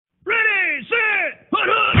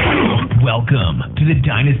Welcome to the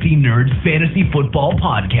Dynasty Nerds Fantasy Football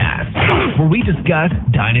Podcast, where we discuss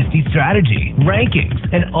Dynasty strategy, rankings,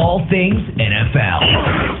 and all things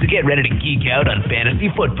NFL. So get ready to geek out on fantasy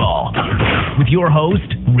football with your host,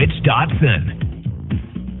 Rich Dotson.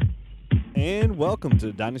 And welcome to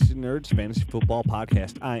the Dynasty Nerds Fantasy Football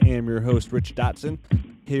Podcast. I am your host, Rich Dotson,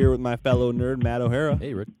 here with my fellow nerd, Matt O'Hara.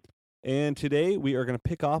 Hey, Rick. And today we are going to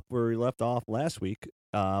pick up where we left off last week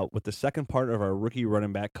with the second part of our rookie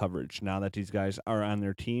running back coverage. Now that these guys are on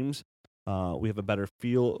their teams, we have a better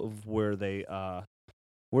feel of where they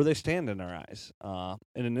stand in our eyes.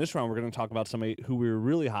 And in this round, we're going to talk about somebody who we were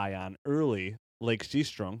really high on early, Lake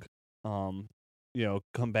Seastrunk.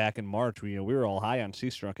 Come back in March. We were all high on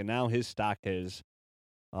Seastrunk, and now his stock is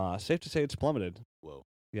safe to say it's plummeted. Whoa.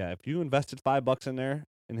 Yeah, if you invested $5 in there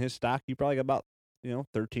in his stock, you probably got about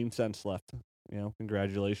 13 cents left.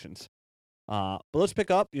 Congratulations. But let's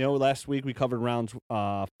pick up. Last week we covered rounds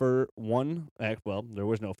for one. Well, there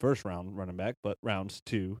was no first round running back, but rounds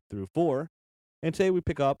 2 through 4. And today we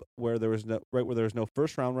pick up where there was no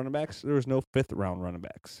first round running backs. There was no fifth round running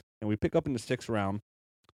backs, and we pick up in the 6th round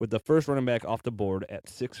with the first running back off the board at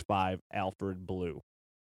 6'5", Alfred Blue.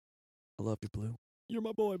 I love you, Blue. You're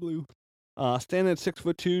my boy, Blue. Standing at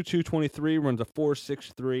 6'2", 223, runs a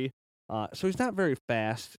 4.63. So he's not very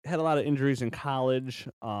fast. Had a lot of injuries in college.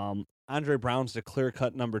 Andre Brown's the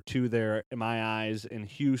clear-cut number 2 there in my eyes in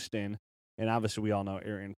Houston. And obviously we all know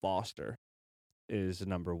Arian Foster is the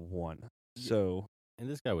number 1. So, and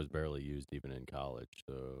this guy was barely used even in college.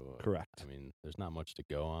 So correct. I mean, there's not much to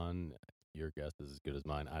go on. Your guess is as good as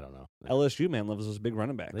mine. I don't know. LSU, man, loves those big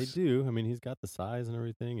running backs. They do. I mean, he's got the size and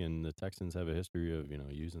everything, and the Texans have a history of,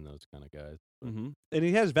 using those kind of guys. Mm-hmm. And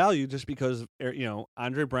he has value just because,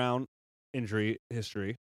 Andre Brown, injury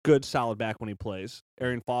history, good, solid back when he plays.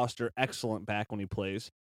 Arian Foster, excellent back when he plays.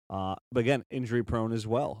 But again, injury prone as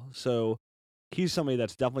well. So he's somebody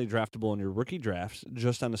that's definitely draftable in your rookie drafts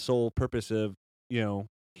just on the sole purpose of,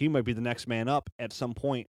 he might be the next man up at some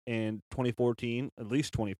point in 2014, at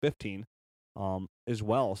least 2015, as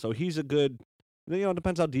well. So he's a good, it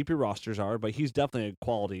depends how deep your rosters are, but he's definitely a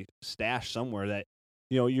quality stash somewhere that,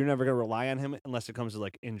 you're never going to rely on him unless it comes to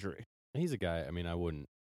like injury. He's a guy, I wouldn't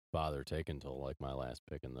bother taking until like my last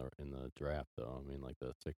pick in the draft, though. Like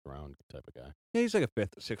the 6th round type of guy. Yeah, he's like a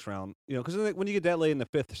 5th, 6th round. Because when you get that late in the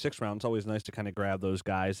 5th, 6th round, it's always nice to kind of grab those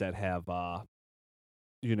guys that have,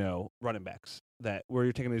 running backs that where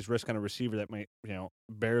you're taking these risks on a receiver that might,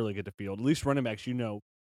 barely get the field. At least running backs,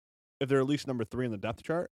 if they're at least number 3 in the depth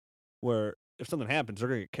chart, where if something happens, they're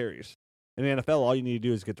going to get carries. In the NFL, all you need to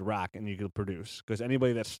do is get the rock and you can produce because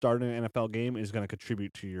anybody that's starting an NFL game is going to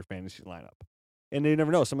contribute to your fantasy lineup. And you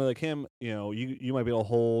never know. Somebody like him, you might be able to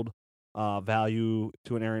hold value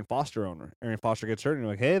to an Arian Foster owner. Arian Foster gets hurt, and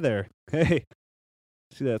you're like, hey there, hey,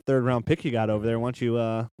 see that 3rd round pick you got over there? Why don't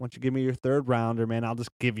you give me your 3rd rounder, man? I'll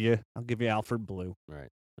give you Alfred Blue. Right.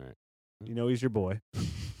 He's your boy.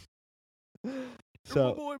 So,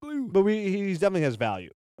 my boy Blue. But he definitely has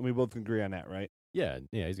value, and we both agree on that, right? Yeah,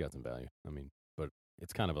 he's got some value. But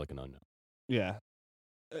it's kind of like an unknown. Yeah.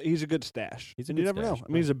 He's a good stash. You never know.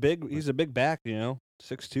 He's a big back, 6'2",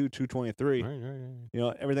 223.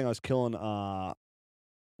 Right. Everything I was killing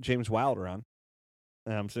James Wilder on.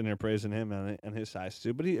 And I'm sitting here praising him and his size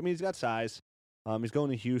too. But he's got size. He's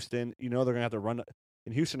going to Houston. They're going to have to run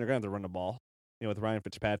in Houston. They're going to have to run the ball. With Ryan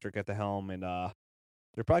Fitzpatrick at the helm, and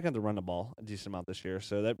they're probably going to run the ball a decent amount this year.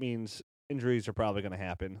 So that means injuries are probably going to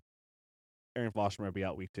happen. Aaron Foster might be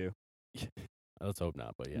out week 2. Let's hope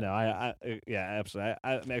not, but yeah. No, yeah, absolutely.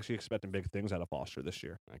 I'm actually expecting big things out of Foster this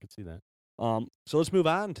year. I can see that. So let's move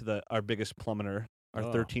on to our biggest plummeter, our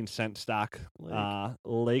 13-cent stock,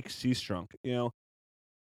 Lake Seastrunk.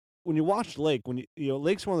 When you watch Lake,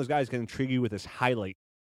 Lake's one of those guys that can intrigue you with his highlight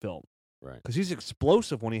film, right? Because he's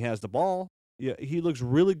explosive when he has the ball. Yeah, he looks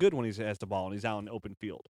really good when he has the ball and he's out in the open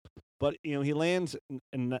field. But he lands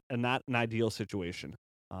in not an ideal situation.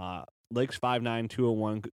 Lake's 5'9",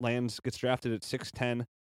 201, gets drafted at 6'10",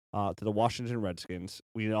 to the Washington Redskins.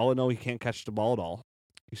 We all know he can't catch the ball at all.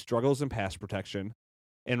 He struggles in pass protection.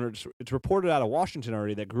 And it's reported out of Washington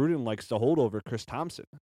already that Gruden likes to hold over Chris Thompson.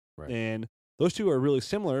 Right. And those two are really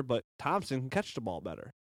similar, but Thompson can catch the ball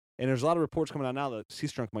better. And there's a lot of reports coming out now that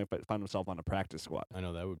Seastrunk might find himself on a practice squad. I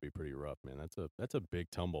know that would be pretty rough, man. That's a big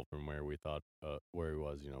tumble from where we thought where he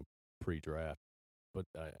was, pre-draft. But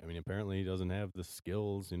apparently he doesn't have the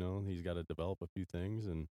skills. He's got to develop a few things,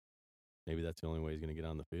 and maybe that's the only way he's going to get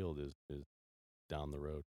on the field is down the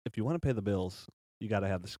road. If you want to pay the bills, you got to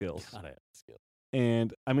have the skills. Gotta have the skills.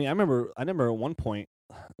 And I remember at one point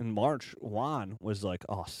in March, Juan was like,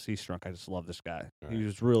 "Oh, Seastrunk, I just love this guy." Right. He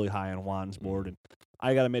was really high on Juan's board, and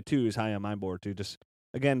I got to admit, too, is high on my board, too. Just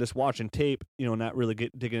watching tape, not really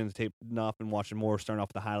digging into tape enough and watching more, starting off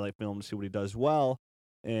with the highlight film to see what he does well.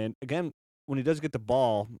 And, again, when he does get the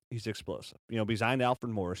ball, he's explosive. Behind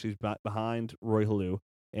Alfred Morris, he's behind Roy Halou,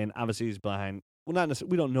 and obviously he's behind – well, not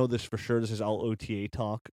necessarily – we don't know this for sure. This is all OTA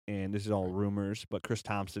talk, and this is all rumors, but Chris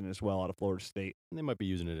Thompson as well out of Florida State. And they might be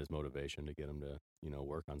using it as motivation to get him to,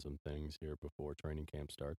 work on some things here before training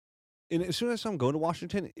camp starts. And as soon as I saw him going to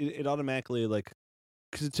Washington, it automatically, like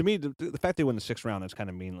 – because to me, the fact they won the 6th round is kind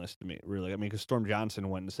of meaningless to me, really. I mean, because Storm Johnson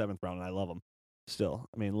went in the 7th round, and I love him still.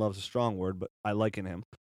 I mean, love's a strong word, but I liken him.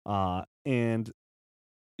 But I'm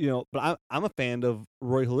a fan of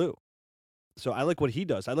Roy Halou. So I like what he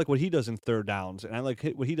does. I like what he does in third downs, and I like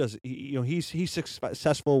what he does. He's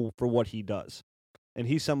successful for what he does, and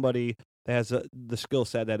he's somebody that has the skill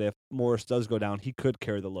set that if Morris does go down, he could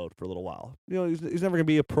carry the load for a little while. He's never going to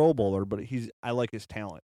be a Pro Bowler, but I like his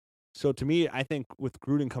talent. So to me, I think with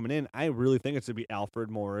Gruden coming in, I really think it's to be Alfred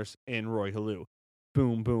Morris and Roy Halou.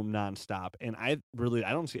 Boom, boom, nonstop. And I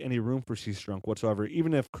don't see any room for C-Strunk whatsoever,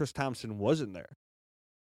 even if Chris Thompson wasn't there.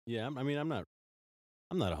 Yeah, I mean, I'm not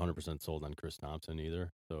 100% sold on Chris Thompson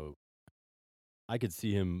either. So I could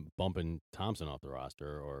see him bumping Thompson off the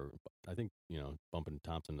roster, or I think, bumping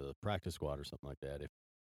Thompson to the practice squad or something like that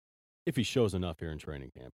if he shows enough here in training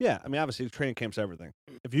camp. Yeah, I mean, obviously training camp's everything.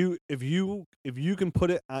 If you can put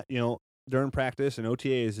it, during practice and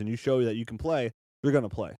OTAs, and you show that you can play, you're gonna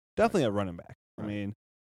play. Definitely at running back. Right. I mean,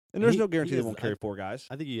 and there's no guarantee they won't carry 4 guys.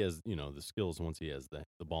 I think he has, the skills once he has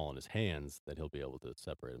the ball in his hands that he'll be able to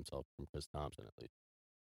separate himself from Chris Thompson at least.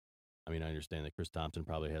 I mean, I understand that Chris Thompson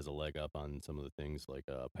probably has a leg up on some of the things like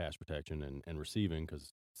pass protection and receiving, because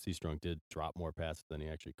C-Strunk did drop more passes than he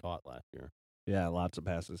actually caught last year. Yeah, lots of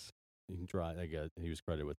passes. He was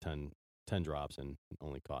credited with 10 drops and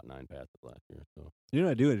only caught 9 passes last year. So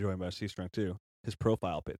I do enjoy about C-Strunk too. His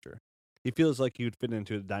profile picture. He feels like you'd fit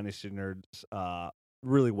into the Dynasty Nerds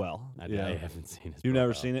really well. I haven't seen it. You've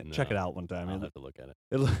never seen it? No. Check it out one time. I'll have to look at it.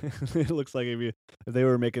 It looks like if they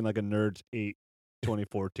were making like a Nerds 8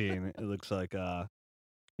 2014, it looks like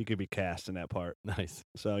he could be cast in that part. Nice.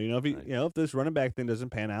 So if this running back thing doesn't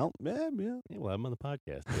pan out, yeah, we'll have him on the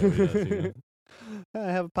podcast. Yeah,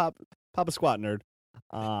 I have a pop a squat nerd.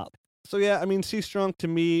 So yeah, I mean, C-Strunk to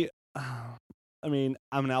me, I mean,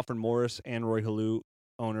 I'm an Alfred Morris and Roy Halou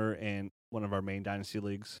owner in one of our main dynasty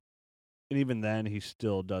leagues, and even then, he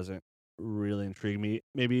still doesn't really intrigue me.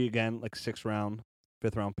 Maybe again, like 6th round,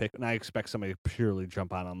 5th round pick, and I expect somebody to purely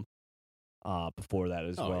jump on him before that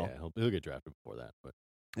as well. Yeah, he'll get drafted before that, but.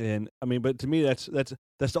 And I mean, but to me, that's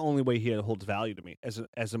the only way he holds value to me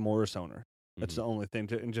as a Morris owner. That's the only thing,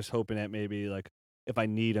 and just hoping that maybe, like, if I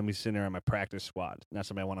need him, he's sitting there on my practice squad, not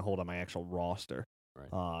somebody I want to hold on my actual roster.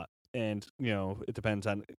 Right. And, it depends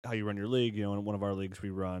on how you run your league. In one of our leagues, we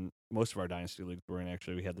run, most of our dynasty leagues we're in,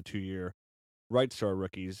 actually, we have the 2-year rights to our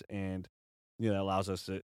rookies, and, that allows us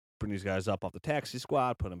to bring these guys up off the taxi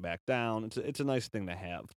squad, put them back down. It's a nice thing to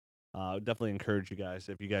have. Definitely encourage you guys,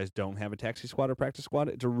 if you guys don't have a taxi squad or practice squad,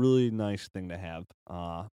 it's a really nice thing to have.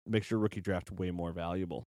 Makes your rookie draft way more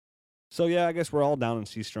valuable. So, yeah, I guess we're all down on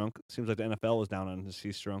C-Strunk. Seems like the NFL is down on the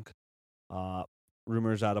C-Strunk.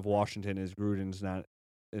 Rumors out of Washington is Gruden's not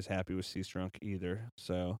as happy with C-Strunk either.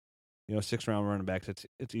 So, 6th round running backs,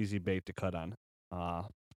 it's easy bait to cut on.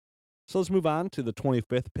 So let's move on to the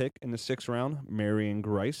 25th pick in the 6th round, Marion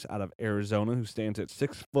Grice out of Arizona, who stands at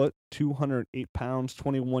 6 foot, 208 pounds,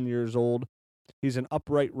 21 years old. He's an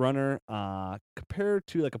upright runner, compared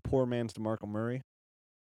to like a poor man's DeMarco Murray.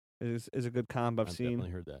 Is a good comp I've seen.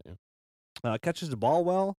 Definitely heard that, yeah. Catches the ball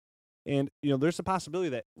well, and there's a possibility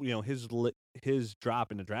that his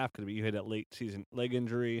drop in the draft could be you hit a late season leg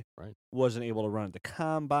injury, right? Wasn't able to run at the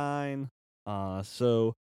combine.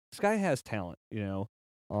 So this guy has talent.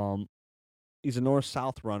 He's a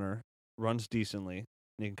north-south runner, runs decently, and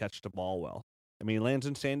he can catch the ball well. I mean, he lands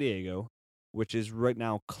in San Diego, which is right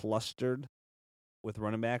now clustered with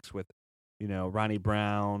running backs with, Ronnie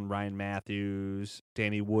Brown, Ryan Matthews,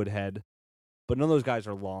 Danny Woodhead. But none of those guys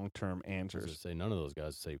are long-term answers. I was going to say, none of those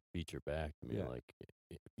guys say feature back. I mean,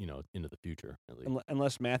 into the future, at least.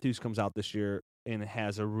 Unless Matthews comes out this year and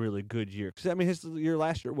has a really good year. Because, I mean, his year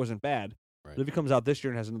last year wasn't bad. Right. But if he comes out this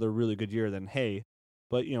year and has another really good year, then hey.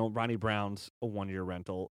 But, Ronnie Brown's a 1-year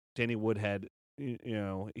rental. Danny Woodhead,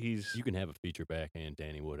 he's... You can have a feature back and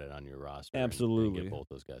Danny Woodhead on your roster. Absolutely. And get both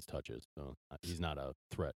those guys touches. So he's not a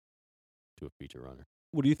threat to a feature runner.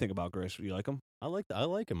 What do you think about Grice? Do you like him? I like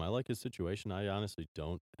him. I like his situation. I honestly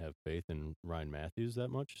don't have faith in Ryan Matthews that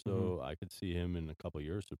much, so I could see him in a couple of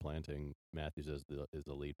years supplanting Matthews as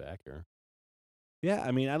the lead back here. Yeah,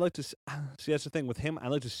 I mean, I'd like to see. That's the thing with him. I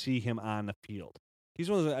like to see him on the field. He's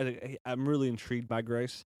one of those. I'm really intrigued by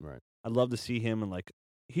Grice. Right. I'd love to see him, and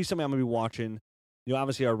he's somebody I'm gonna be watching.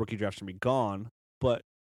 Obviously our rookie draft's gonna be gone, but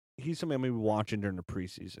he's somebody I'm gonna be watching during the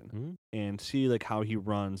preseason Mm-hmm. and see how he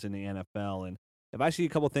runs in the NFL. And if I see a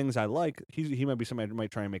couple things I like, he might be somebody I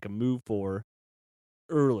might try and make a move for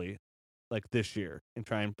early, like this year, and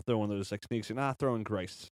try and throw one of those sneaks and throw in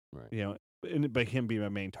Grice. Right. But him being my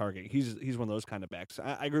main target. He's one of those kind of backs.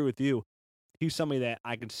 I agree with you. He's somebody that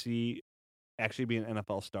I could see actually be an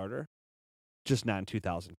NFL starter, just not in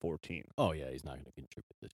 2014. Oh yeah, he's not going to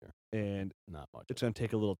contribute this year. And Not much. it's going to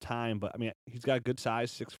take a little time, but I mean, he's got good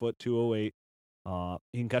size, 6 foot, 208.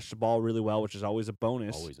 He can catch the ball really well, which is always a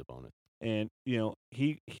bonus. Always a bonus. And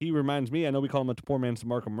he reminds me. I know we call him a poor man's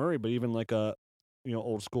DeMarco Murray, but even like a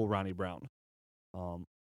old school Ronnie Brown.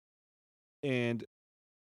 And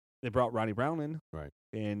they brought Ronnie Brown in, Right?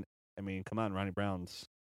 And I mean, come on, Ronnie Brown's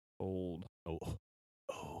old. Oh,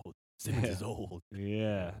 Simmons is old.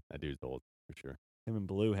 Yeah, that dude's old for sure. Him and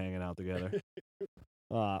Blue hanging out together.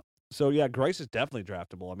 So yeah, Grice is definitely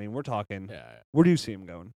draftable. I mean, we're talking. Yeah. Where do you see him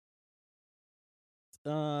going?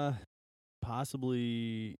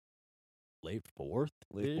 Possibly late fourth.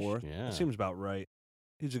 Late fourth. Yeah, That seems about right.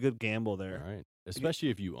 He's a good gamble there. All right. Especially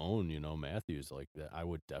if you own, Matthews like that, I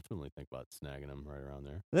would definitely think about snagging him right around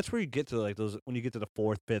there. And that's where you get to those when you get to the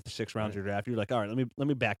 4th, 5th, 6th rounds of your draft. You're like, all right, let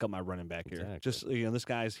me back up my running back here. Exactly. Just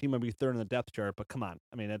this he might be third in the depth chart, but come on.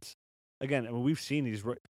 I mean, we've seen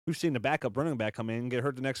the backup running back come in and get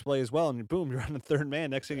hurt the next play as well, and boom, you're on the third man.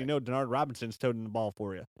 Next thing you know, Denard Robinson's toting the ball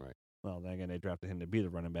for you. Right. Well, then again, they drafted him to be the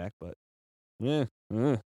running back, but yeah.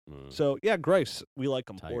 Mm. So yeah, Grice, we like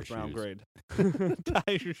him. Tie your 4th round shoes. grade.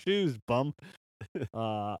 Tie your shoes, bum.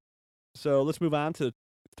 So let's move on to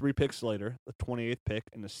 3 picks later, the 28th pick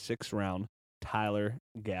in the 6th round, Tyler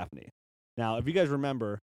Gaffney. Now, if you guys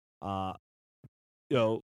remember, podcast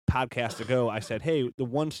ago, I said, hey, the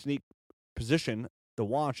one sneak position to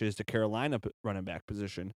watch is the Carolina running back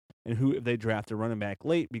position, and who if they draft a running back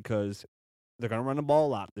late because they're going to run the ball a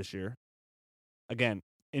lot this year. Again,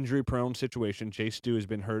 injury-prone situation. Jay Stu has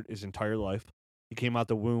been hurt his entire life. He came out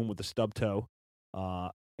the womb with a stub toe.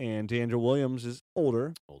 And DeAndre Williams is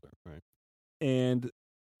older. Right. And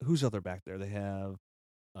who's other back there? They have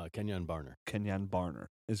Kenyon Barner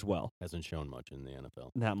as well. Hasn't shown much in the NFL.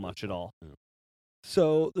 Not much at all. Yeah.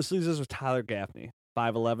 So this leaves us with Tyler Gaffney,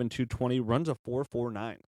 5'11", 220, runs a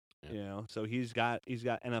 4.49. Yeah. So he's got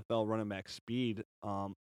NFL running back speed.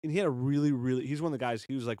 And he had a really he's one of the guys.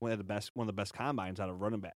 He was like one of the best combines out of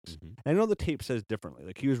running backs. Mm-hmm. And I know the tape says differently.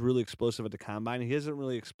 Like he was really explosive at the combine. He isn't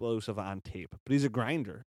really explosive on tape, but he's a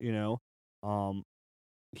grinder. He's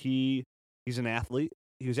an athlete.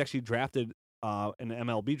 He was actually drafted in the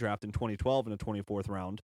MLB draft in 2012 in the 24th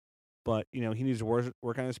round. But he needs to work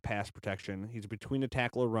on his pass protection. He's between a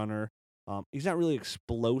tackler runner. He's not really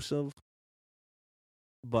explosive,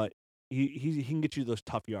 but he can get you those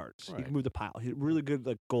tough yards. Right. He can move the pile. He's really good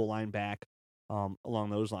goal line back along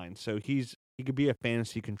those lines. So he could be a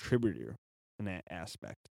fantasy contributor in that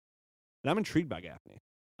aspect. And I'm intrigued by Gaffney.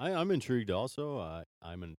 I'm intrigued also.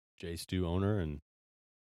 I'm a J Stu owner, and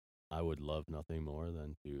I would love nothing more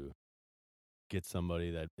than to get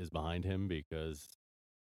somebody that is behind him because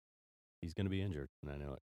he's going to be injured, and I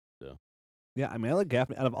know it. So yeah, I mean, I like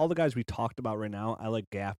Gaffney. Out of all the guys we talked about right now, I like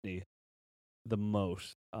Gaffney the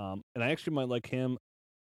most. And I actually might like him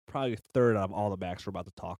probably 3rd out of all the backs we're about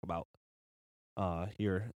to talk about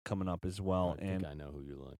here coming up as well. I think I know who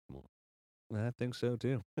you like more. I think so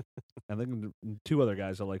too. I think 2 other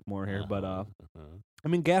guys I like more here, but I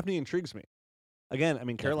mean, Gaffney intrigues me. Again, I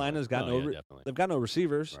mean, Carolina's got they've got no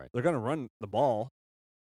receivers. Right. They're going to run the ball.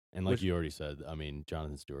 And like you already said, I mean,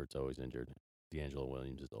 Jonathan Stewart's always injured. D'Angelo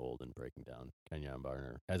Williams is old and breaking down. Kenyon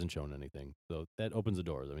Barner hasn't shown anything. So that opens the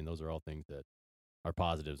doors. I mean, those are all things that are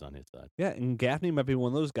positives on his side. Yeah, and Gaffney might be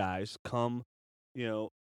one of those guys come,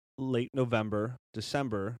 late November,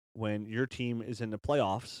 December, when your team is in the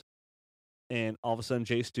playoffs, and all of a sudden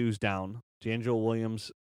Jay Stu's down. D'Angelo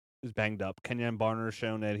Williams is banged up. Kenyon Barner has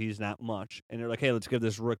shown that he's not much. And they're like, hey, let's give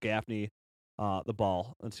this Rook Gaffney the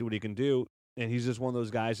ball. Let's see what he can do. And he's just one of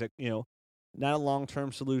those guys that, not a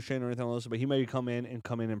long-term solution or anything else, but he may come in and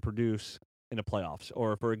produce in the playoffs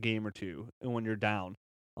or for a game or two and when you're down.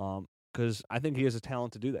 Because I think he has a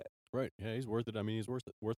talent to do that. Right. Yeah, he's worth it. I mean, he's worth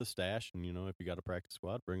a stash. And, if you got a practice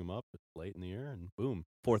squad, bring him up late in the year and boom.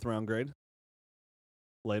 4th round grade?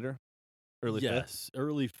 Later? Early 5th?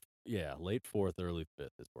 Yes. Late 4th, early 5th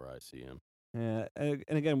is where I see him. Yeah, and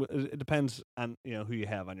again, it depends on who you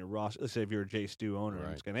have on your roster. Let's say if you're a J Stu owner, Right.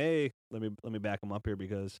 and it's going, hey, let me back him up here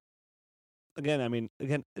because again, I mean,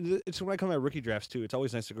 it's when I come to rookie drafts too. It's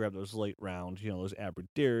always nice to grab those late rounds, those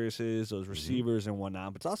Aberdariuses, those receivers and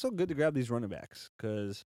whatnot. But it's also good to grab these running backs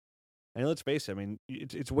because, and let's face it, I mean,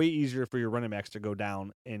 it's way easier for your running backs to go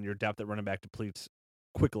down and your depth at running back depletes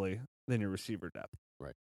quickly than your receiver depth.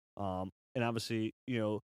 Right. And obviously,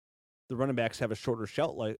 the running backs have a shorter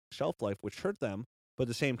shelf life, which hurt them. But at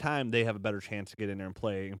the same time, they have a better chance to get in there and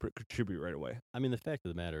play and contribute right away. I mean, the fact of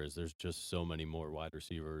the matter is there's just so many more wide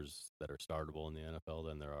receivers that are startable in the NFL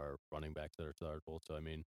than there are running backs that are startable. So, I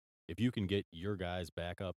mean, if you can get your guys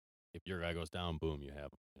back up, if your guy goes down, boom, you have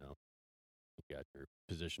them, you got your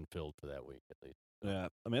position filled for that week at least. Yeah,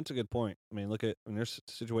 I mean, that's a good point. I mean, there's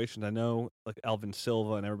situations I know, like Alvin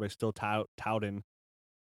Silva and everybody's still touting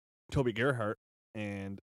Toby Gerhart,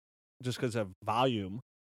 and just because of volume,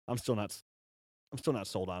 I'm still not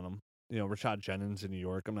sold on him. Rashad Jennings in New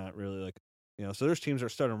York, I'm not really like, so there's teams that are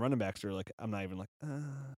starting running backs that are like, I'm not even like,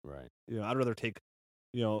 Right. I'd rather take,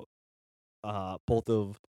 both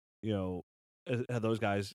of, those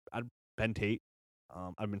guys. Ben Tate.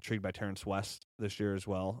 I'm intrigued by Terrence West this year as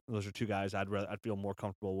well. Those are two guys I'd feel more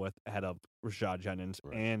comfortable with ahead of Rashad Jennings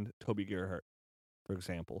and Toby Gerhart, for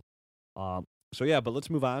example. So yeah, but let's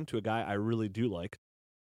move on to a guy I really do like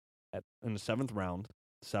in the 7th round,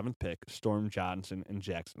 7th pick, Storm Johnson in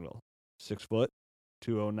Jacksonville. 6 foot,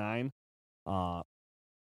 209. And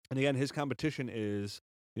again, his competition is,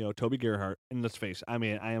 Toby Gerhart. And let's face it, I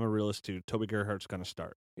mean, I am a realist too. Toby Gerhart's going to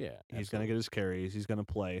start. Yeah. He's going to get his carries. He's going to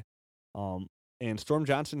play. And Storm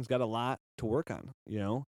Johnson's got a lot to work on,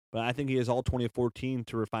 But I think he has all 2014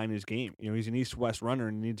 to refine his game. He's an east-west runner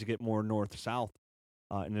and needs to get more north-south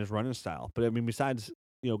in his running style. But, I mean, besides,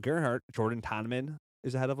 Gerhart, Jordan Tonman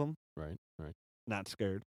is ahead of him. Right. Not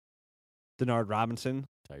scared. Denard Robinson.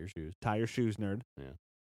 Tie your shoes, nerd.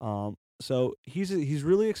 Yeah. So he's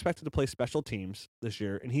really expected to play special teams this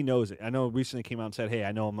year, and he knows it. I know recently came out and said, hey,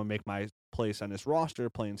 I know I'm going to make my place on this roster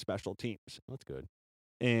playing special teams. That's good.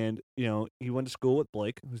 And, he went to school with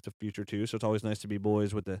Blake, who's the future too, so it's always nice to be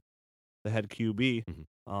boys with the head QB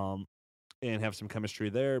and have some chemistry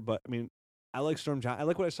there. But, I mean, I like Storm Johnson. I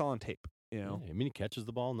like what I saw on tape, Yeah, I mean, he catches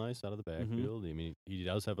the ball nice out of the backfield. I mean, he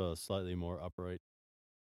does have a slightly more upright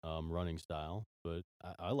running style, but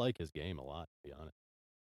I like his game a lot, to be honest.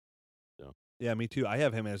 So. Yeah, me too. I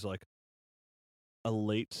have him as like a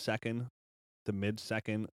late second to mid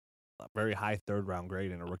second, very high 3rd round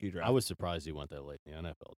grade in a rookie draft. I was surprised he went that late in the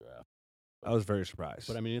NFL draft. I was very surprised.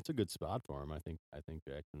 But I mean, it's a good spot for him. I think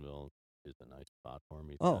Jacksonville is a nice spot for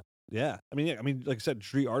him. Yeah. I mean, like I said,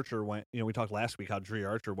 Dree Archer went. We talked last week how Dree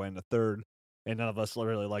Archer went in the 3rd, and none of us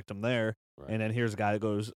really liked him there. Right. And then here's a guy that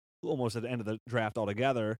goes almost at the end of the draft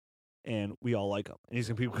altogether, and we all like him. And he's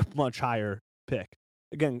going to be a much higher pick.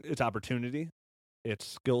 Again, it's opportunity, it's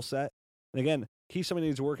skill set, and again, he's somebody who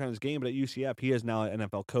needs to work on his game. But at UCF, he is now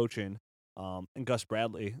NFL coaching, and Gus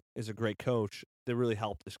Bradley is a great coach that really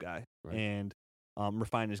helped this guy and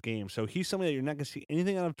refine his game. So he's somebody that you're not going to see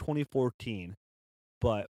anything out of 2014,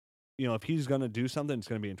 but if he's going to do something, it's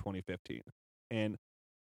going to be in 2015. And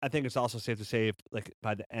I think it's also safe to say, if like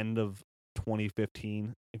by the end of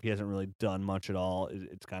 2015, if he hasn't really done much at all,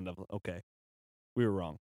 it's kind of okay. We were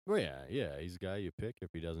wrong. Well, yeah, he's a guy you pick. If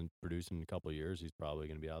he doesn't produce in a couple of years, he's probably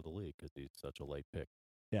going to be out of the league because he's such a late pick.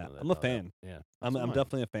 Yeah, I'm a fan. I'm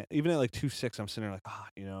definitely a fan. Even at like 2.6, I'm sitting there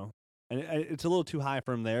like, and it's a little too high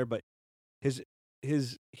for him there, but he's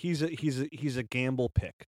a gamble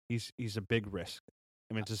pick. He's a big risk.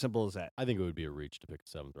 I mean, it's as simple as that. I think it would be a reach to pick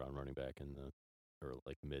a 7th round running back or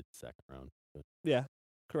like mid-2nd round. But yeah,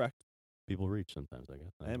 correct. People reach sometimes, I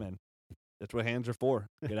guess. Hey, man, that's what hands are for.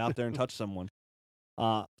 Get out there and touch someone.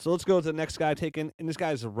 So let's go to the next guy taken, and this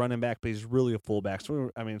guy's a running back, but he's really a fullback. So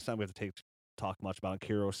it's not we have to talk much about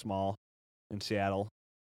Kiro Small in Seattle.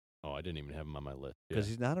 Oh, I didn't even have him on my list because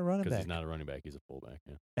he's not a running back. Because he's not a running back, he's a fullback.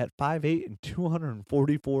 Yeah. At 5'8" and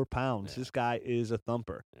 244 pounds, this guy is a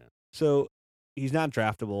thumper. Yeah. So he's not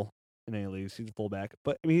draftable in any leagues. He's a fullback,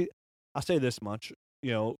 but I mean, I'll say this much: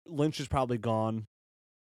 Lynch is probably gone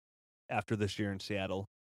after this year in Seattle.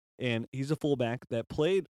 And he's a fullback that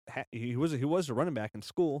played. He was a running back in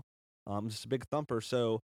school, just a big thumper.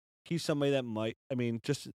 So he's somebody that might. I mean,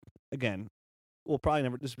 just again, we'll probably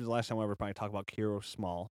never. This will be the last time we'll ever probably talk about Kiro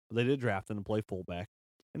Small. But they did draft him to play fullback,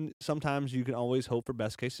 and sometimes you can always hope for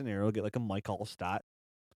best case scenario, get like a Mike Allstott,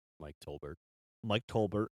 Mike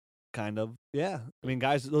Tolbert, kind of. Yeah, I mean,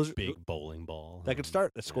 guys, those big bowling ball that could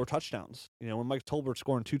start that score touchdowns. When Mike Tolbert's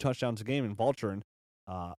scoring 2 touchdowns a game in Vulturing,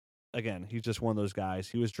 again, he's just one of those guys.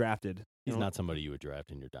 He was drafted. He's not somebody you would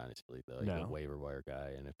draft in your dynasty league, though. He's No. a waiver wire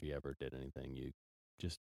guy, and if he ever did anything, you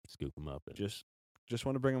just scoop him up and just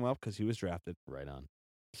want to bring him up because he was drafted. Right on.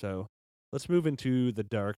 So, Let's move into the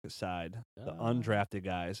dark side, the Ah. undrafted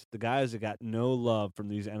guys, the guys that got no love from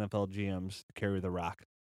these NFL GMs to carry the rock.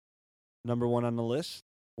 Number one on the list,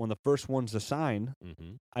 one of the first ones to sign,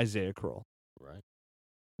 Mm-hmm. Isaiah Kroll. Right.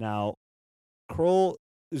 Now, Kroll,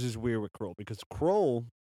 this is weird with Kroll because Kroll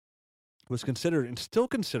was considered and still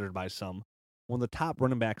considered by some one of the top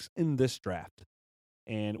running backs in this draft.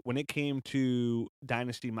 And when it came to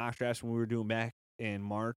Dynasty mock drafts, when we were doing back in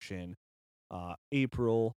March and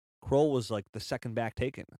April, Kroll was like the second back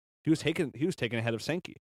taken. He was taken ahead of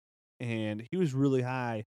Sankey, and he was really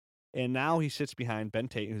high. And now he sits behind Ben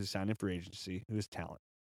Tate, who's signed in free agency, who is talent.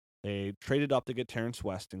 They traded up to get Terrence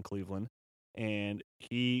West in Cleveland, and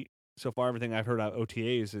so far everything I've heard out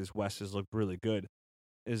OTAs is West has looked really good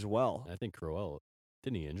as well. I think Crowell,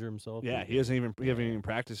 didn't he injure himself? Yeah, he hasn't even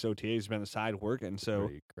practiced OTAs. He's been aside working. So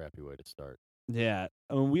pretty crappy way to start. Yeah,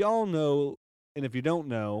 I mean, we all know, and if you don't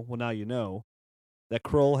know, well, now you know that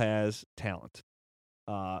Kroll has talent.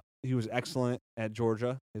 He was excellent at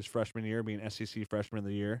Georgia his freshman year, being SEC Freshman of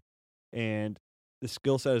the Year, and the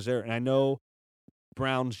skill set is there. And I know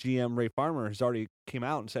Brown's GM Ray Farmer has already came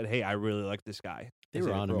out and said, "Hey, I really like this guy." They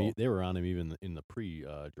were on him. They were on him even in the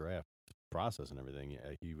pre-draft process and everything.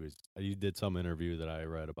 Yeah, he did some interview that I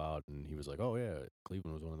read about, and he was like, "Oh yeah,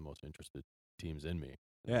 Cleveland was one of the most interested teams in me."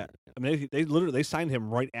 Yeah, I mean, they literally signed him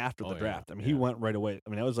right after the draft. I mean, he went right away. I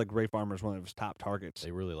mean, that was like Ray Farmer's one of his top targets.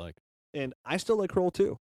 They really like, and I still like Kroll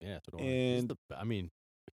too. Yeah, so do and I mean,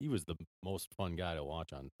 he was the most fun guy to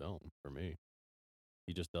watch on film for me.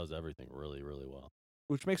 He just does everything really, really well.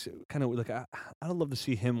 Which makes it kind of like I'd love to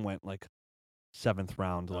see him went like 7th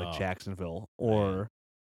round to like Jacksonville or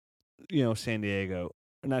San Diego,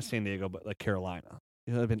 or not San Diego, but like Carolina.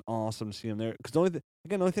 It'd been awesome to see him there. Because the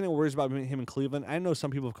only thing that worries about him in Cleveland, I know some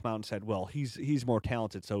people have come out and said, well, he's more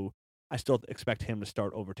talented, so I still expect him to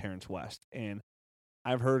start over Terrence West. And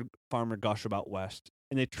I've heard Farmer gush about West,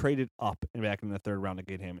 and they traded up and back in the 3rd round to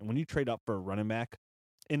get him. And when you trade up for a running back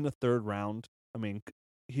in the 3rd round, I mean,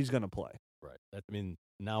 he's going to play. Right. I mean,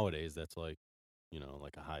 nowadays that's like,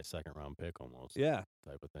 like a high 2nd round pick almost. Yeah.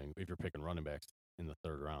 Type of thing. If you're picking running backs in the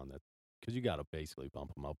 3rd round, that's because you got to basically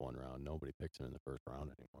bump them up 1 round. Nobody picks him in the 1st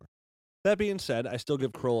round anymore. That being said, I still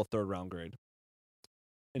give Kroll a 3rd round grade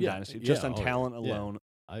in Dynasty, just on talent alone.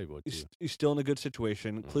 Yeah, I would too. He's still in a good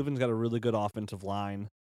situation. Cleveland's got a really good offensive line.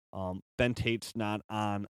 Ben Tate's not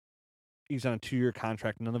on. He's on a 2-year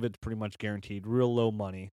contract. None of it's pretty much guaranteed. Real low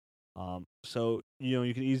money. So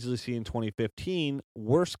you can easily see in 2015,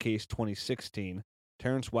 worst case 2016,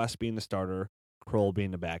 Terrence West being the starter, Kroll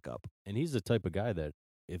being the backup. And he's the type of guy that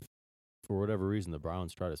if for whatever reason the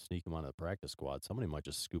Browns try to sneak him onto the practice squad, somebody might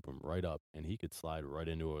just scoop him right up, and he could slide right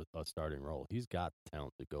into a starting role. He's got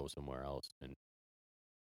talent to go somewhere else and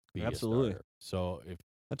be a starter. So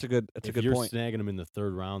that's a good if you're point. snagging him in the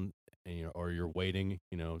 3rd round, and, or you're waiting,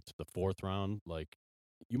 to the 4th round, like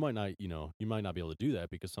you might not be able to do that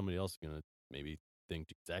because somebody else is gonna maybe think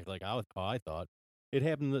exactly like how I thought. It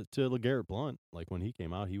happened to LeGarrette Blount. Like when he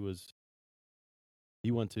came out, he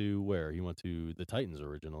went to where? He went to the Titans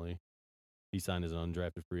originally. He signed as an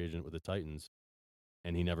undrafted free agent with the Titans,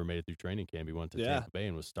 and he never made it through training camp. He went to Tampa Bay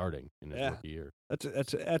and was starting in his rookie year.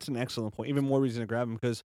 That's an excellent point. Even more reason to grab him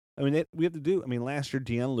because we have to do. I mean, last year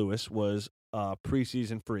Deion Lewis was a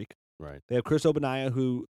preseason freak. Right. They have Chris Ogbonnaya,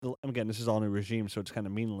 who again this is all new regime, so it's kind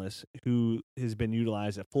of meaningless. Who has been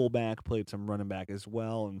utilized at fullback, played some running back as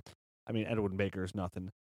well, and I mean Edwin Baker is nothing.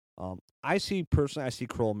 I see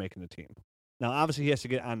Kroll making the team. Now, obviously, he has to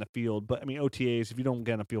get on the field, but I mean, OTAs, if you don't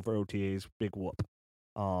get on the field for OTAs, big whoop.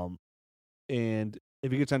 And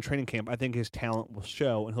if he gets on training camp, I think his talent will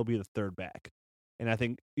show, and he'll be the 3rd back. And I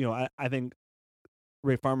think, I think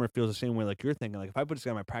Ray Farmer feels the same way like you're thinking. Like, if I put this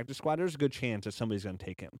guy on my practice squad, there's a good chance that somebody's going to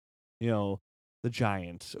take him. The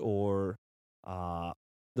Giants or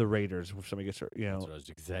the Raiders, if somebody gets hurt, That's what I was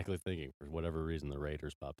exactly thinking. For whatever reason, the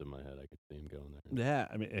Raiders popped in my head. I could see him going there. Yeah,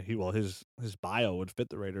 I mean, his bio would fit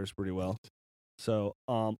the Raiders pretty well. So,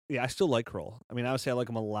 I still like Kroll. I mean, I would say I like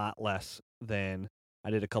him a lot less than I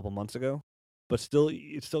did a couple months ago, but still,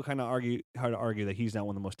 it's still kind of hard to argue that he's not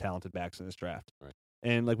one of the most talented backs in this draft. Right.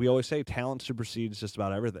 And like we always say, talent supersedes just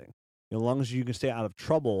about everything. As long as you can stay out of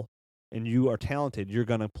trouble and you are talented, you're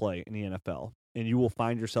going to play in the NFL, and you will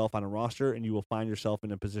find yourself on a roster, and you will find yourself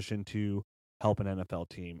in a position to help an NFL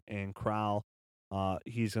team. And Kroll,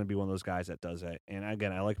 he's going to be one of those guys that does that. And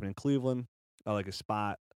again, I like him in Cleveland. I like his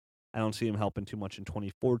spot. I don't see him helping too much in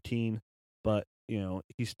 2014, but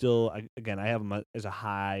he's still. I have him as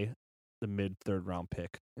a the mid 3rd round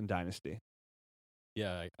pick in Dynasty.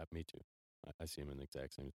 Yeah, me too. I see him in the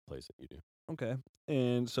exact same place that you do. Okay,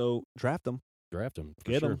 and so draft him. Draft him.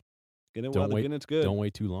 Get him. Get him while the getting's good. Don't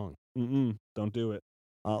wait too long. Don't do it.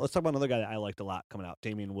 Let's talk about another guy that I liked a lot coming out,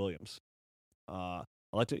 Damian Williams.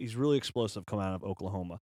 He's really explosive coming out of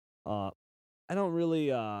Oklahoma. I don't really,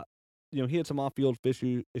 he had some off-field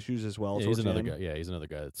issues as well. Yeah, towards he's the another end. guy. Yeah, he's another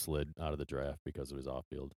guy that slid out of the draft because of his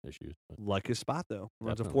off-field issues. But Like his spot, though.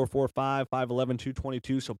 Runs Definitely. a 4.45, 5'11",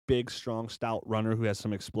 222, so big, strong, stout runner who has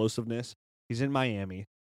some explosiveness. He's in Miami.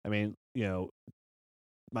 I mean,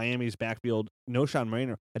 Miami's backfield, Noshawn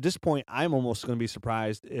Mariner. At this point, I'm almost going to be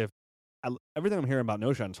surprised if everything I'm hearing about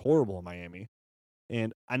Noshawn is horrible in Miami.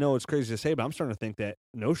 And I know it's crazy to say, but I'm starting to think that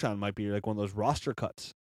Noshawn might be like one of those roster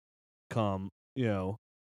cuts come,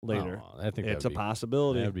 later. Oh, I think It's a that'd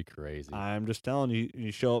possibility. be crazy. I'm just telling you,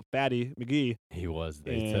 you show up fatty McGee. He was.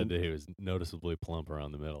 They said that he was noticeably plump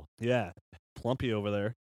around the middle. Yeah, plumpy over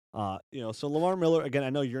there. So Lamar Miller, again, I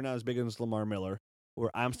know you're not as big as Lamar Miller, or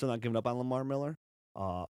I'm still not giving up on Lamar Miller.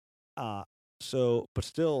 But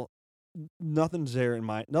still, nothing's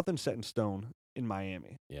set in stone in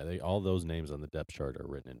Miami. Yeah, all those names on the depth chart are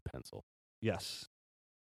written in pencil. Yes.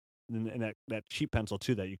 And that cheap pencil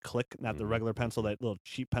too that you click, not the regular pencil, that little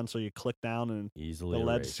cheap pencil you click down and Easily the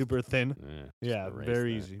lead's erased. super thin. Yeah,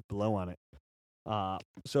 Very easy. Blow on it.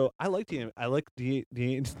 So I like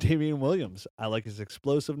Damian Williams. I like his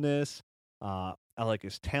explosiveness. I like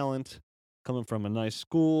his talent, coming from a nice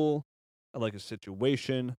school. I like his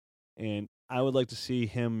situation, and I would like to see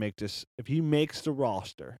him make this. If he makes the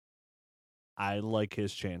roster, I like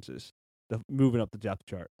his chances of moving up the depth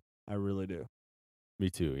chart. I really do. Me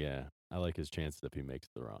too, yeah. I like his chances if he makes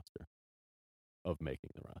the roster. Of making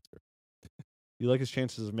the roster. You like his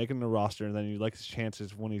chances of making the roster, and then you like his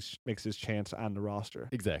chances when he makes his chance on the roster.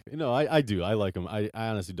 Exactly. No, I do. I like him. I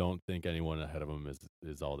honestly don't think anyone ahead of him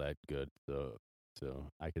is all that good. So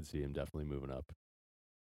I could see him definitely moving up.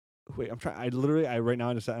 Wait, I'm trying. Right now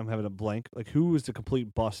I'm having a blank. Like, who was the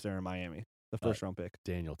complete bust there in Miami? The first round pick.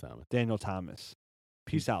 Daniel Thomas. Daniel Thomas.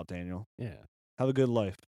 Peace out, Daniel. Yeah. Have a good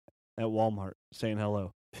life at Walmart saying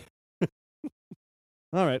hello.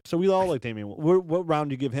 All right, so we all like Damian. What round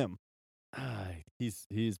do you give him?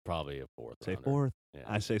 He's probably a fourth. Say rounder. fourth. Yeah.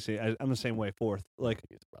 I say I'm the same way. Fourth, like I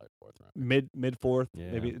think he's probably fourth round. mid fourth.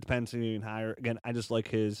 Yeah. Maybe it depends on even higher. Again, I just like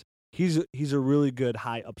his. He's a really good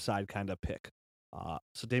high upside kind of pick.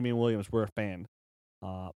 So Damian Williams, we're a fan.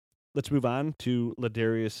 Let's move on to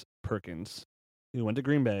Ladarius Perkins, who went to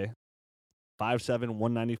Green Bay, 5'7",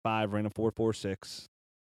 195, ran a 4.46.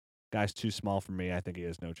 Guy's too small for me. I think he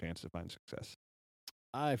has no chance to find success.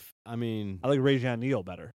 I mean, I like Rajon Neal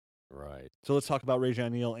better. right. So let's talk about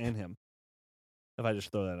Rajon Neal and him. If I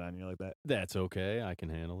just throw that on you like that. That's okay. I can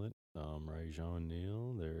handle it. Rajon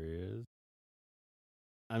Neal, there he is.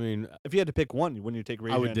 I mean, if you had to pick one, wouldn't you take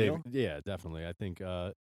Rajon Neal? Yeah, definitely. I think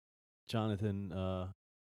Jonathan, the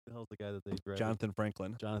hell's the guy that they drafted? Jonathan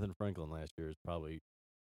Franklin. Jonathan Franklin last year is probably,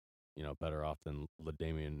 better off than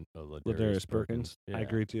Ladarius Perkins. Yeah. I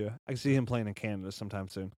agree too. I can see him playing in Canada sometime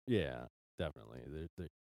soon. Yeah, definitely.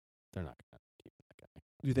 They're not going to keep that guy.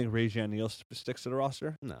 Do you think Rajon Neal sticks to the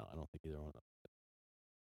roster? No, I don't think either one of them.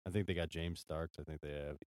 I think they got James Starks. I think they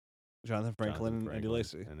have Jonathan Franklin and Eddie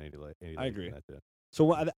Lacy. I agree. That's it.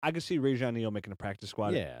 So I could see Rajon Neal making a practice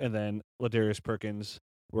squad, Yeah. and then Ladarius Perkins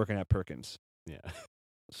working at Perkins. Yeah.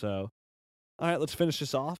 So, all right, let's finish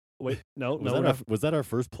this off. Wait, no, was that our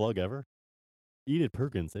first plug ever? Eat at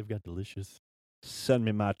Perkins. They've got delicious. Send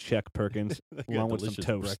me my check, Perkins, along with some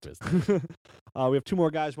toast. Breakfast. We have two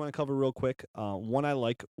more guys we want to cover real quick. One I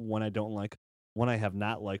like, one I don't like. One I have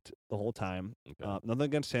not liked the whole time. Okay. Nothing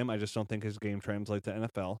against him. I just don't think his game translates to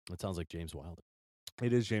NFL. It sounds like James Wilder.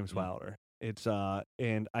 It is James Wilder. It's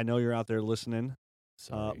and I know you're out there listening,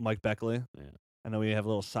 Mike Beckley. Yeah. I know we have a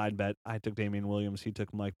little side bet. I took Damian Williams. He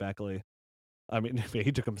took Mike Beckley. I mean,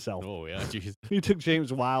 he took himself. Oh yeah, jeez. He took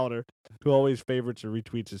James Wilder, who always favorites or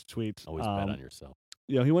retweets his tweets. Always bet on yourself.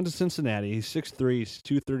 He went to Cincinnati. He's 6'3", he's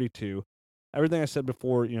 232. Everything I said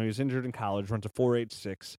before, he was injured in college, runs a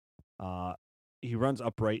 4.86. He runs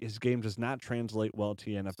upright. His game does not translate well to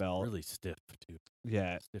the NFL. It's really stiff, too.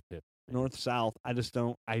 Yeah. Stiff hip. North-south, I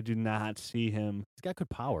do not see him. He's got good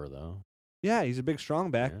power, though. Yeah, he's a big, strong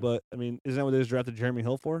back, but, isn't that what they just drafted Jeremy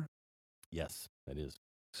Hill for? Yes, that is.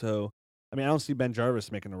 So, I don't see Ben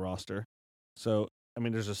Jarvis making the roster. So,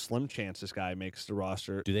 there's a slim chance this guy makes the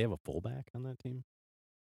roster. Do they have a fullback on that team?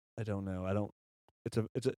 I don't know. It's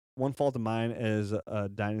a one fault of mine as a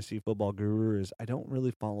dynasty football guru is I don't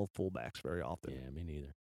really follow fullbacks very often. Yeah, me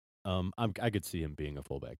neither. I could see him being a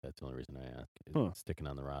fullback. That's the only reason I ask. Sticking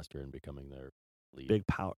on the roster and becoming their lead. Big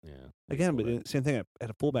power. Yeah. Again, but same thing at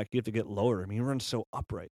a fullback, you have to get lower. He runs so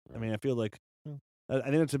upright. Right. I feel like I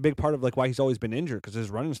think it's a big part of why he's always been injured because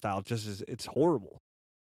his running style it's horrible.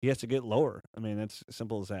 he has to get lower. I mean, it's as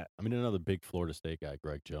simple as that. I mean, another big Florida State guy,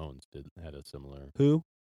 Greg Jones, had a similar. Who?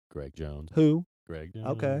 Greg Jones. Who? Greg Jones.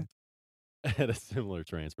 Okay. Had a similar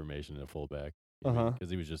transformation in a fullback. Because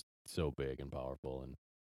he was just so big and powerful, and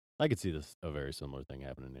I could see a very similar thing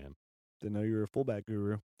happening to him. Didn't know you were a fullback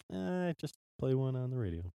guru. I just play one on the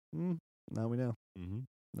radio. Now we know. Mm-hmm.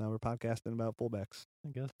 Now we're podcasting about fullbacks. I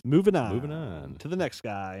guess. Moving on to the next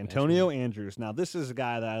guy, Antonio Andrews. Now, this is a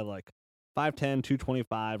guy that I like. 5'10",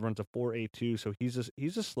 225, runs a 4.82, so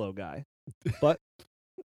he's a slow guy. But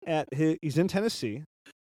he's in Tennessee.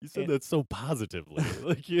 You said that so positively.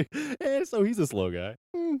 So he's a slow guy.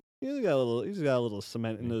 He's got a little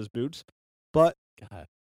cement in those boots. But God.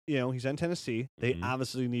 He's in Tennessee. They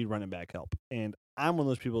obviously need running back help. And I'm one of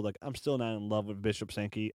those people, like, I'm still not in love with Bishop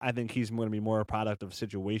Sankey. I think he's going to be more a product of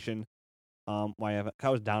situation. I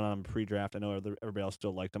was down on him pre-draft. I know everybody else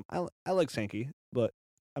still liked him. I like Sankey, but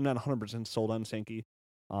I'm not 100% sold on Sankey.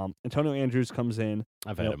 Antonio Andrews comes in.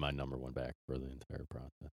 I've had him my number one back for the entire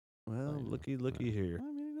process. Well, looky here.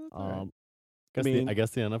 I mean, I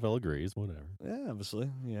guess the NFL agrees. Whatever. Yeah, obviously.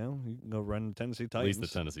 You can go run the Tennessee Titans. At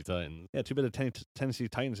least the Tennessee Titans. Yeah, too bad the Tennessee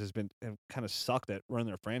Titans have kind of sucked at running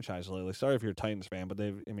their franchise lately. Sorry if you're a Titans fan, but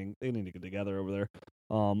they need to get together over there.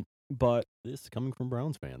 But this coming from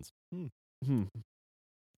Browns fans.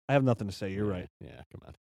 I have nothing to say. You're right. Yeah, come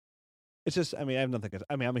on. It's just, I have nothing.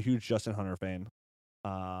 I'm a huge Justin Hunter fan,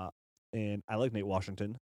 and I like Nate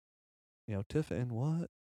Washington. Tiff and what?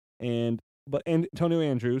 And Antonio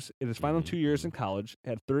Andrews, in his final 2 years in college,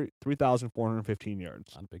 had 3,415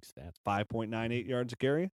 yards. Not a big stat. 5.98 yards a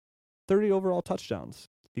carry, 30 overall touchdowns.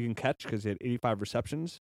 He can catch because he had 85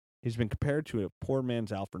 receptions. He's been compared to a poor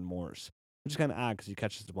man's Alfred Morris, which is kind of odd because he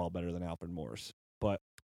catches the ball better than Alfred Morris. But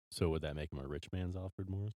so would that make him a rich man's Alfred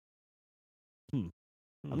Morris? I'm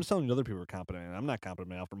just telling you other people are competent, and I'm not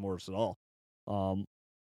competent in Alfred Morris at all.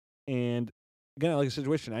 And again, I like a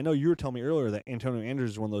situation. I know you were telling me earlier that Antonio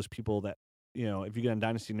Andrews is one of those people that, if you get on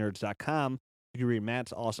dynastynerds.com, you can read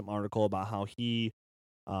Matt's awesome article about how he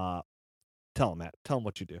tell him, Matt. Tell him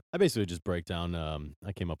what you do. I basically just break down.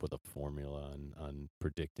 I came up with a formula on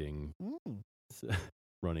predicting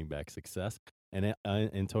running back success, and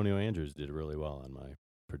Antonio Andrews did really well on my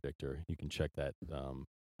predictor. You can check that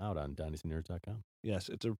out on dynastynerds.com. Yes,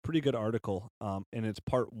 it's a pretty good article, and it's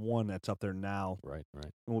part 1 that's up there now. Right.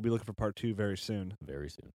 And we'll be looking for part 2 very soon. Very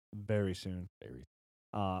soon.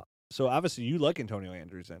 So obviously you like Antonio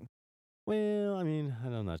Andrews then. Well,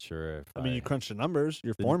 I'm not sure if you crunched the numbers,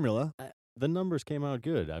 your formula. The numbers came out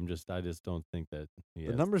good. I just don't think that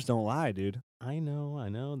the numbers don't lie, dude. I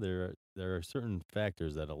know. There are certain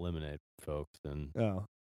factors that eliminate folks, and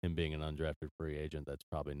him being an undrafted free agent, that's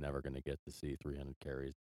probably never going to get to see 300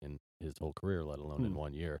 carries in his whole career, let alone in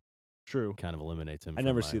 1 year. True. Kind of eliminates him. I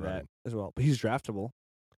never see that as well. But he's draftable.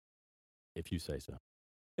 If you say so.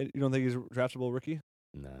 You don't think he's draftable rookie?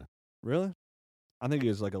 Nah. Really? I think he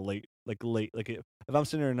was like a late. If I'm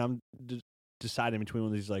sitting there and I'm deciding between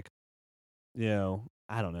one of these, I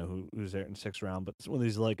don't know who's there in 6th round, but one of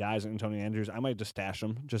these late guys, Antonio Andrews, I might just stash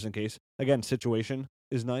him just in case. Again, situation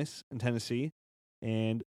is nice in Tennessee,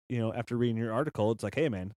 and after reading your article, it's like, hey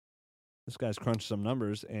man, this guy's crunched some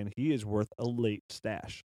numbers, and he is worth a late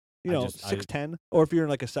stash. 6'10", or if you're in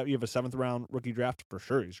you have a 7th round rookie draft, for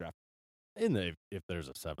sure he's drafted. If there's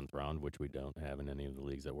a 7th round, which we don't have in any of the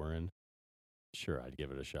leagues that we're in, sure, I'd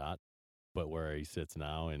give it a shot. But where he sits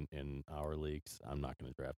now in our leagues, I'm not going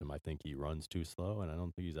to draft him. I think he runs too slow, and I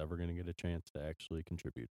don't think he's ever going to get a chance to actually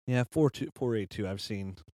contribute. Yeah, 4.82. I've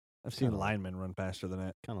seen linemen run faster than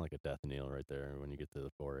that. Kind of like a death kneel right there when you get to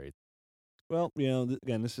the 4.8. Well,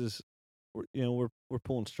 again, this is, we're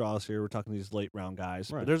pulling straws here. We're talking these late round guys.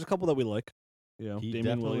 Right. But there's a couple that we like. He Damian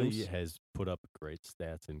definitely Williams has put up great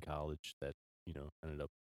stats in college that ended up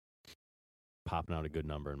popping out a good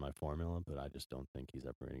number in my formula, but I just don't think he's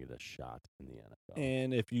ever going to get a shot in the NFL.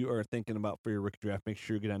 And if you are thinking about for your rookie draft, make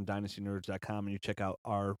sure you get on dynastynerds.com and you check out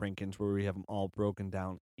our rankings where we have them all broken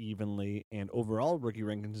down evenly and overall rookie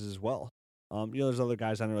rankings as well. There's other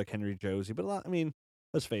guys on there like Henry Josie, but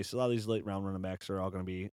let's face it, a lot of these late round running backs are all going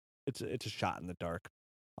to be, it's a shot in the dark.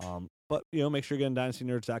 But make sure you get on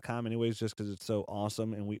dynastynerds.com anyways, just because it's so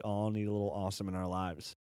awesome, and we all need a little awesome in our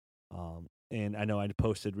lives. And I know I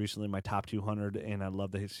posted recently my top 200, and I'd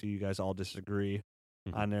love to see you guys all disagree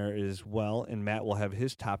on there as well. And Matt will have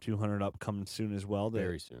his top 200 up coming soon as well.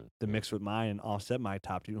 Very soon. To mix with mine and offset my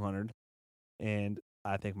top 200. And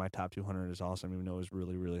I think my top 200 is awesome, even though it was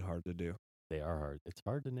really, really hard to do. They are hard. It's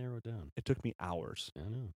hard to narrow down. It took me hours. I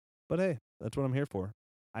know. But hey, that's what I'm here for.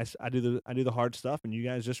 I do the hard stuff, and you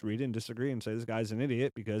guys just read it and disagree and say this guy's an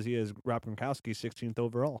idiot because he has Rob Gronkowski 16th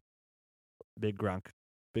overall. Big Gronk.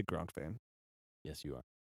 Big Gronk fan. Yes, you are.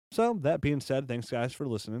 So, that being said, thanks, guys, for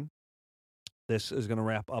listening. This is going to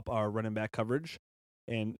wrap up our running back coverage.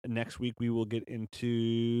 And next week, we will get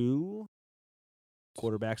into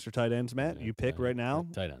quarterbacks or tight ends, Matt. You pick right now.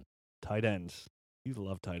 Tight end. Tight ends. You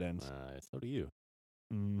love tight ends. So do you.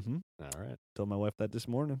 Mm-hmm. All right. Told my wife that this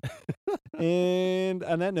morning. And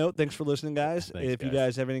on that note, thanks for listening, guys. Thanks, if you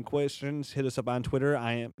guys have any questions, hit us up on Twitter.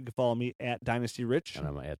 You can follow me at Dynasty Rich. And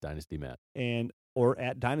I'm at Dynasty Matt. Or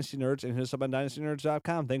at Dynasty Nerds, and hit us up on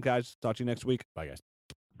dynastynerds.com. Thanks, guys. Talk to you next week. Bye, guys.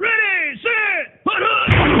 Ready, set, put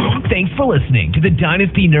up! Thanks for listening to the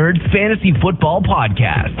Dynasty Nerds Fantasy Football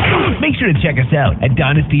Podcast. Make sure to check us out at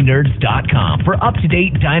dynastynerds.com for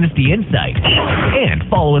up-to-date Dynasty insight. And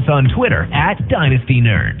follow us on Twitter at Dynasty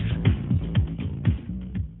Nerds.